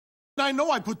I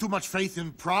know I put too much faith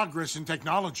in progress and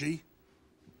technology,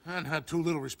 and had too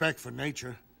little respect for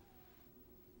nature.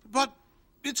 But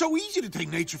it's so easy to take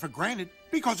nature for granted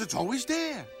because it's always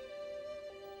there.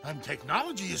 And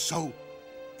technology is so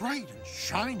bright and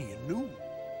shiny and new.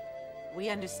 We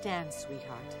understand,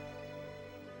 sweetheart.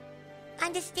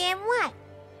 Understand what?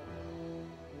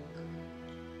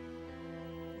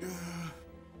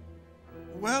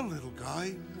 Well, little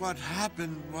guy, what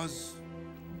happened was...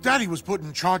 Daddy was put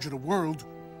in charge of the world,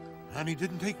 and he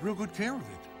didn't take real good care of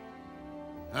it.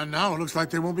 And now it looks like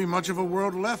there won't be much of a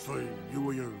world left for you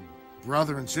or your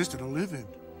brother and sister to live in.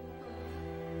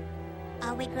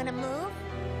 Are we gonna move?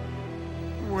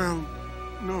 Well,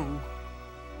 no.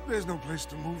 There's no place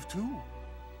to move to.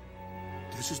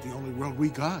 This is the only world we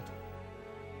got.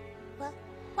 Well,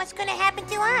 what's gonna happen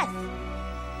to us?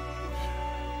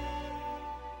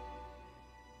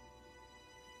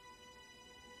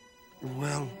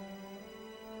 Well,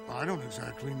 I don't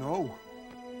exactly know.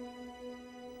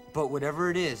 But whatever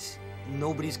it is,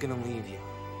 nobody's gonna leave you.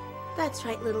 That's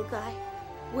right, little guy.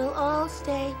 We'll all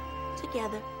stay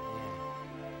together.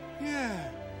 Yeah,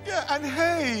 and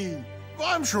hey,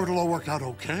 I'm sure it'll all work out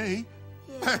okay.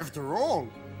 Yeah. After all,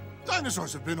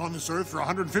 dinosaurs have been on this Earth for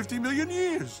 150 million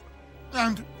years.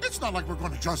 And it's not like we're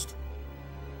going to just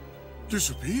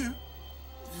disappear.